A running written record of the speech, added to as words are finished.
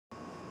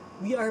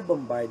We are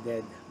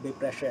bombarded by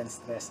pressure and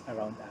stress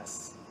around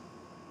us.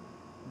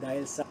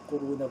 Dahil sa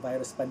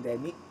coronavirus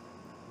pandemic,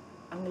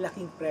 ang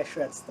laking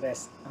pressure at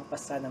stress ang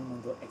pasa ng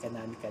mundo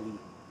economically.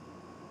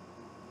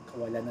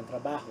 Kawalan ng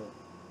trabaho,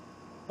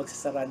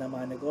 pagsasara ng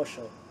mga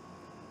negosyo,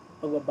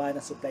 pagbaba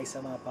ng supply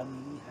sa mga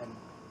pamilihan.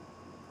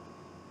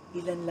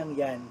 Ilan lang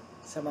yan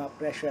sa mga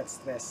pressure at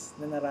stress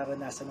na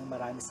nararanasan ng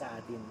marami sa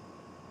atin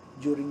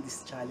during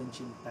this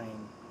challenging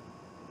time.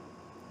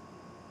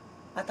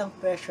 At ang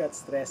pressure at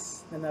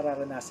stress na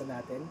nararanasan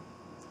natin,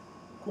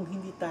 kung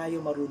hindi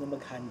tayo marunong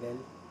mag-handle,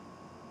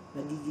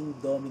 nagiging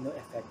domino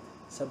effect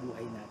sa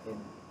buhay natin.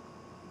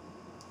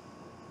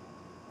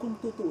 Kung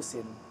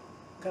tutuusin,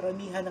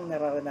 karamihan ng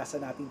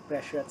nararanasan nating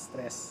pressure at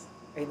stress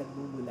ay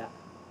nagmumula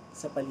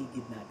sa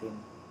paligid natin,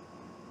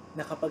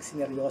 na kapag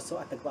sineryoso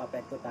at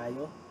nagpaapekto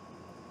tayo,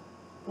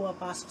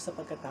 pumapasok sa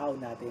pagkatao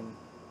natin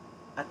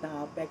at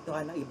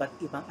naapektuhan ng iba't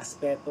ibang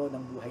aspeto ng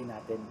buhay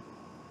natin.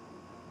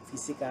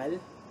 Physical,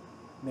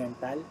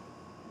 mental,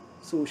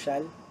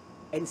 social,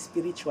 and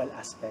spiritual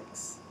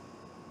aspects.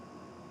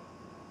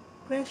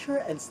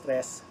 Pressure and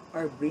stress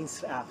are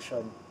brain's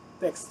reaction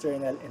to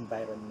external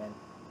environment.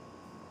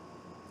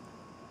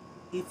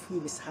 If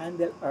we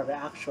mishandle our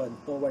reaction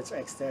towards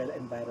our external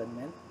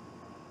environment,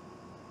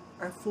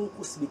 our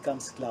focus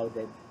becomes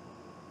clouded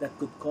that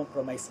could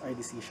compromise our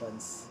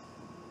decisions,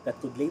 that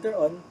could later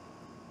on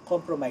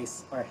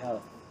compromise our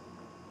health.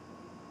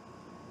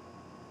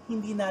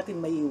 Hindi natin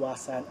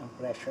maiiwasan ang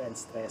pressure and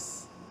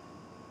stress.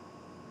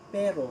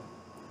 Pero,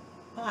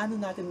 paano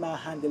natin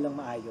ma-handle ng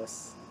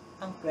maayos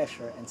ang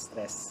pressure and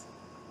stress?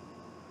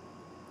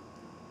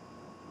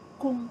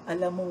 Kung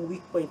alam mong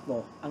weak point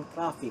mo ang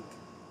traffic,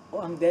 o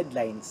ang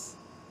deadlines,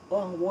 o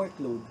ang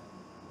workload,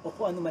 o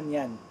kung ano man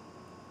yan,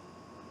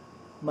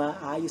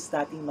 maayos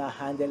nating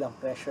ma-handle ang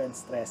pressure and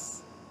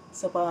stress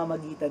sa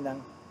pamamagitan ng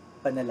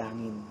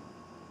panalangin.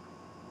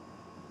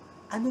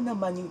 Ano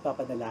naman yung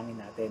ipapanalangin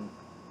natin?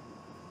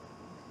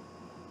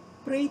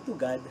 Pray to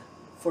God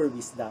for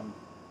wisdom.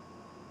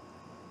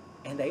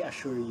 And I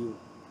assure you,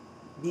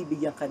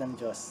 bibigyan ka ng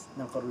Diyos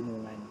ng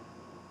karunungan.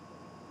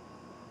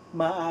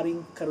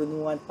 Maaaring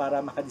karunungan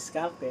para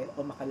makadiskarte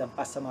o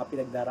makalampas sa mga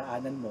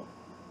pinagdaraanan mo.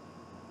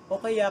 O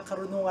kaya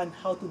karunungan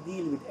how to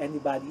deal with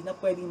anybody na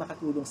pwedeng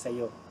makatulong sa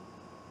iyo.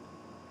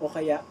 O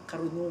kaya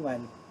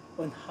karunungan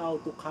on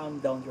how to calm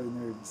down your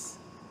nerves.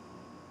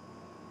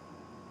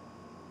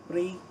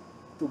 Pray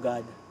to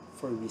God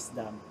for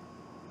wisdom.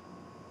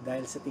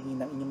 Dahil sa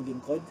tingin ng inyong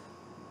lingkod,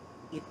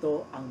 ito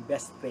ang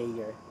best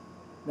prayer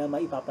na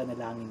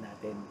maipapanalangin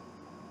natin.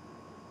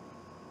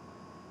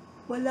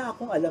 Wala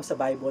akong alam sa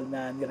Bible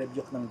na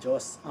nirebuke ng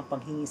Diyos ang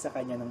panghingi sa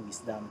Kanya ng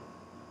wisdom.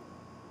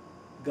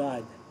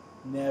 God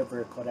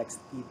never corrects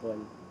people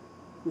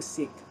who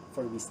seek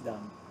for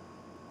wisdom.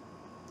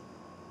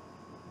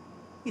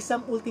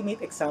 Isang ultimate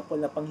example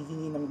na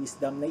panghihingi ng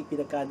wisdom na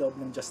ipinagkaloob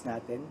ng Diyos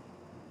natin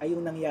ay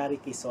yung nangyari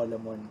kay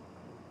Solomon.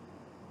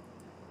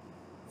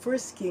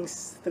 1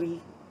 Kings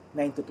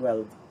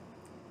 3:9-12.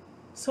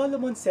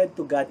 Solomon said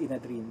to God in a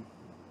dream,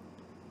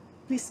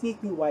 "Please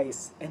make me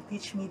wise and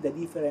teach me the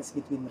difference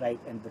between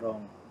right and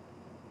wrong."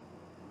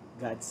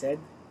 God said,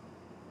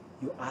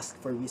 "You ask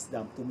for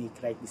wisdom to make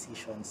right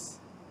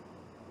decisions.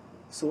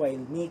 So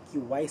I'll make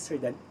you wiser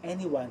than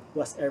anyone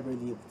who has ever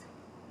lived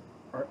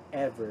or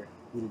ever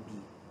will be."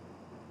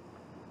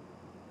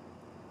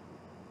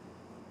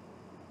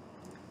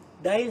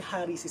 Dahil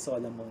hari si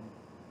Solomon,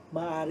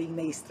 maaaring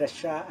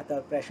nai-stress siya at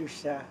pressure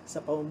siya sa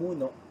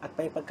pamumuno at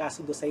may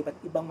pagkasundo sa iba't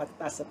ibang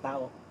matataas na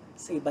tao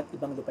sa iba't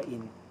ibang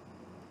lupain.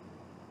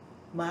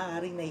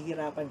 Maaaring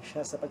nahihirapan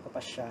siya sa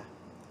pagpapasya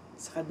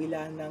sa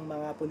kabila ng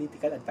mga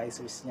political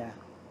advisors niya.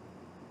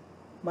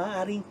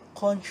 Maaaring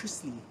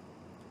consciously,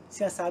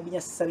 sinasabi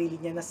niya sa sarili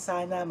niya na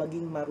sana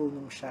maging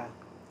marunong siya.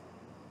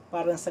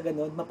 Parang sa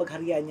ganun,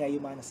 mapagharian niya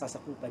yung mga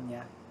nasasakupan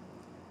niya.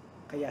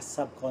 Kaya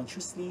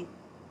subconsciously,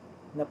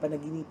 na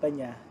panaginipan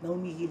niya na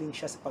humihiling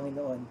siya sa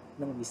Panginoon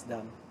ng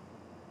wisdom.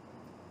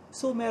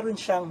 So meron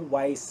siyang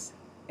wise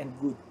and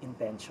good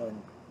intention.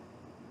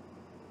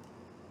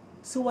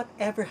 So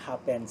whatever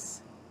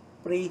happens,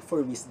 pray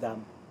for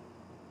wisdom.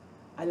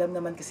 Alam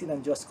naman kasi ng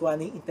Diyos kung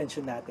ano yung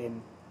intention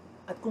natin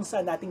at kung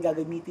saan natin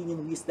gagamitin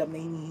yung wisdom na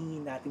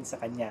hinihingi natin sa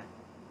Kanya.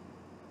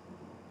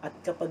 At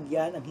kapag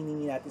yan ang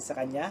hiningi natin sa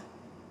Kanya,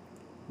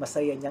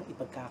 masaya niyang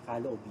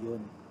ipagkakaloob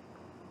yun.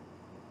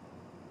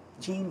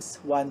 James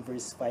 1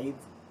 verse 5,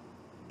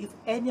 "If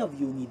any of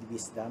you need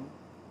wisdom,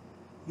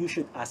 you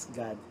should ask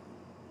God,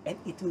 and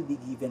it will be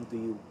given to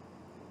you."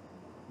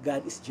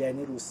 God is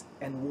generous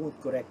and won't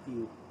correct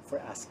you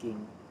for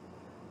asking.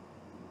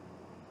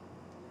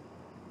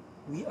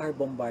 We are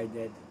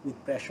bombarded with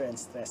pressure and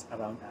stress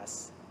around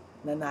us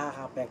na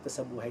nakakaapekto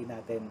sa buhay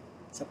natin,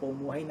 sa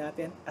pamumuhay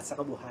natin at sa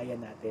kabuhayan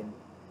natin.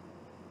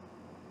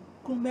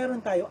 Kung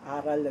meron tayo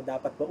aral na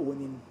dapat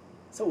baunin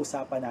sa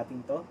usapan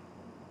natin to,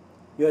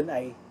 yun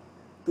ay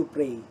to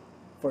pray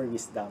for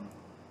wisdom.